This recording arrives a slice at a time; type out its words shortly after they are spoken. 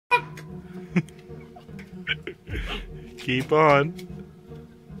Keep on.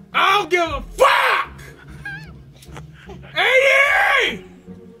 I don't give a fuck! 88!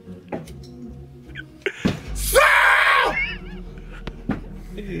 Sale!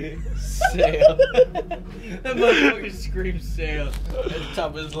 Sail. That motherfucker screams sail at the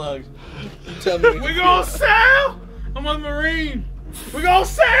top of his lungs. You tell me We gonna sail? I'm a Marine. We gonna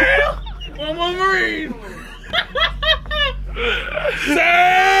sail? I'm a Marine.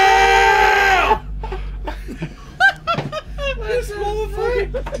 Sail! This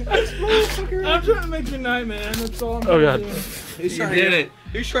motherfucker. I'm trying to make your night, man. That's all I'm Oh, trying God. to do. He's trying to get it.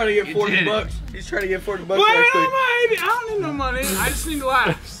 He's trying to get 40 bucks. He's trying to get 40 bucks. Wait, Right quick. I don't need no money. I just need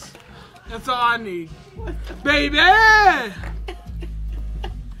laughs. That's all I need. Baby!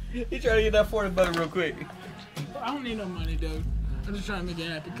 He's trying to get that 40 bucks real quick. I don't need no money, dude. I'm just trying to make it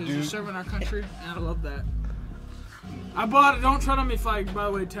happy because you're serving our country, and I love that. I bought it. Don't tread on me, flag, by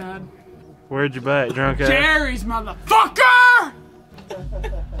the way, Tad. Where'd you buy it, drunk ass? Jerry's, motherfucker!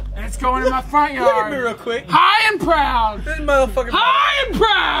 And it's going in my front Look at yard. me real quick. High and proud. This motherfucker. High and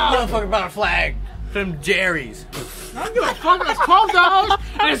proud. Motherfucker bought a flag from Jerry's. I don't give a fuck. That's $12,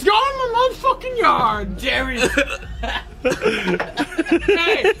 and it's going in my motherfucking yard. Jerry's. Hey,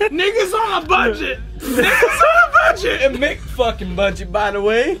 niggas on a budget. Niggas on a budget. A McFucking budget, by the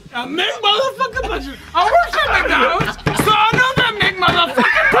way. A motherfucking budget. I worked at McDonald's, so I know that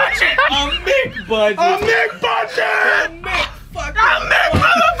motherfucking budget. A McBudget. A McBudget.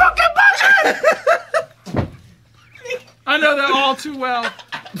 Motherfucking budget. I know that all too well. I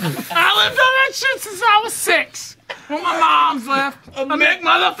lived on that shit since I was 6. When my mom's left. A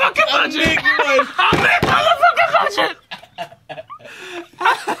motherfucking budget. A motherfucking budget.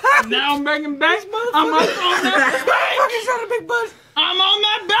 Now I'm making bank. I'm on that bank. I'm on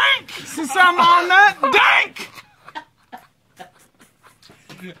that bank. Since I'm on that bank.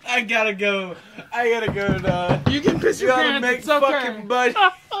 I gotta go. Dog. You can piss your pants. Make It's okay. fucking budget.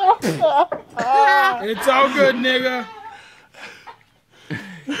 It's all good, nigga.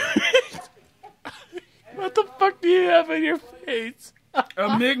 What the fuck do you have in your face?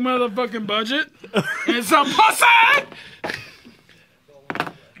 A big motherfucking budget. And some pussy.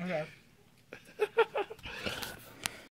 Okay.